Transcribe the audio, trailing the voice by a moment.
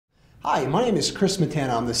Hi, my name is Chris Matana.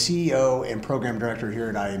 I'm the CEO and Program Director here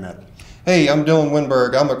at IAMED. Hey, I'm Dylan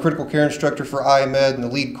Winberg. I'm a critical care instructor for IAMED and the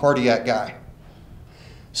lead cardiac guy.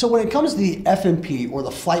 So when it comes to the FMP, or the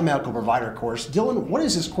Flight Medical Provider course, Dylan, what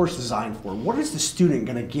is this course designed for? What is the student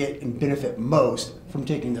going to get and benefit most from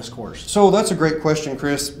taking this course? So that's a great question,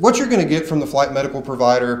 Chris. What you're going to get from the Flight Medical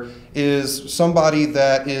Provider is somebody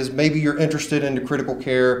that is maybe you're interested into critical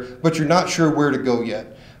care, but you're not sure where to go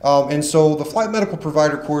yet. And so the Flight Medical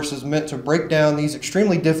Provider course is meant to break down these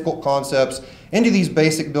extremely difficult concepts into these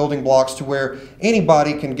basic building blocks to where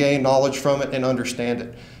anybody can gain knowledge from it and understand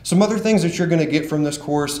it. Some other things that you're going to get from this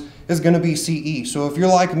course is going to be CE. So if you're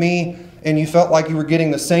like me and you felt like you were getting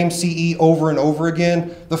the same CE over and over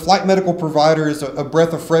again, the Flight Medical Provider is a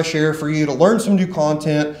breath of fresh air for you to learn some new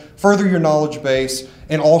content, further your knowledge base,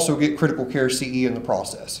 and also get critical care CE in the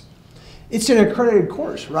process. It's an accredited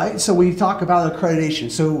course, right? So we talk about accreditation.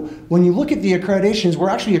 So when you look at the accreditations, we're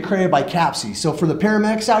actually accredited by CCP-C. So for the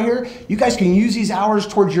paramedics out here, you guys can use these hours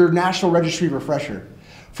towards your National Registry refresher.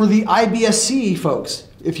 For the IBSC folks,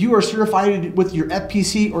 if you are certified with your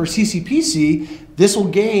FPC or CCP-C, this will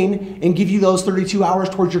gain and give you those 32 hours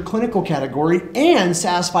towards your clinical category and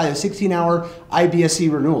satisfy the 16-hour IBSC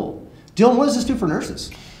renewal. Dylan, what does this do for nurses?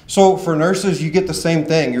 So for nurses, you get the same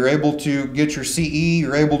thing. You're able to get your CE,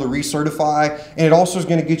 you're able to recertify, and it also is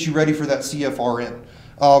going to get you ready for that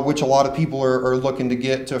CFRN, which a lot of people are looking to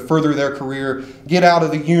get to further their career, get out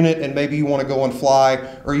of the unit, and maybe you want to go and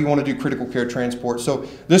fly, or you want to do critical care transport. So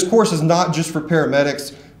this course is not just for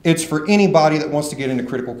paramedics, it's for anybody that wants to get into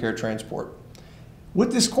critical care transport.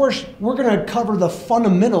 With this course, we're going to cover the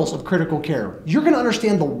fundamentals of critical care. You're going to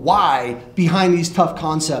understand the why behind these tough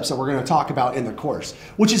concepts that we're going to talk about in the course,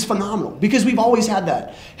 which is phenomenal because we've always had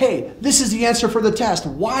that. Hey, this is the answer for the test.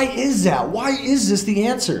 Why is that? Why is this the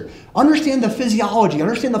answer? Understand the physiology,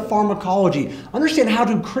 understand the pharmacology, understand how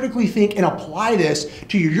to critically think and apply this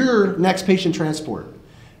to your next patient transport.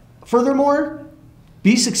 Furthermore,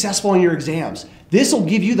 be successful in your exams. This will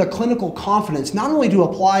give you the clinical confidence not only to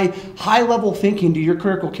apply high-level thinking to your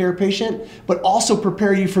critical care patient, but also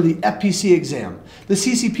prepare you for the FPC exam, the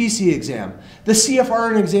CCP-C exam, the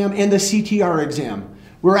CFRN exam, and the CTR exam.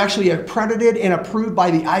 We're actually accredited and approved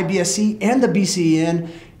by the IBSC and the BCN,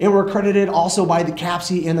 and we're accredited also by the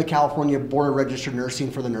CCP-C and the California Board of Registered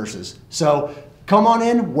Nursing for the nurses. So come on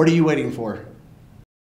in. What are you waiting for?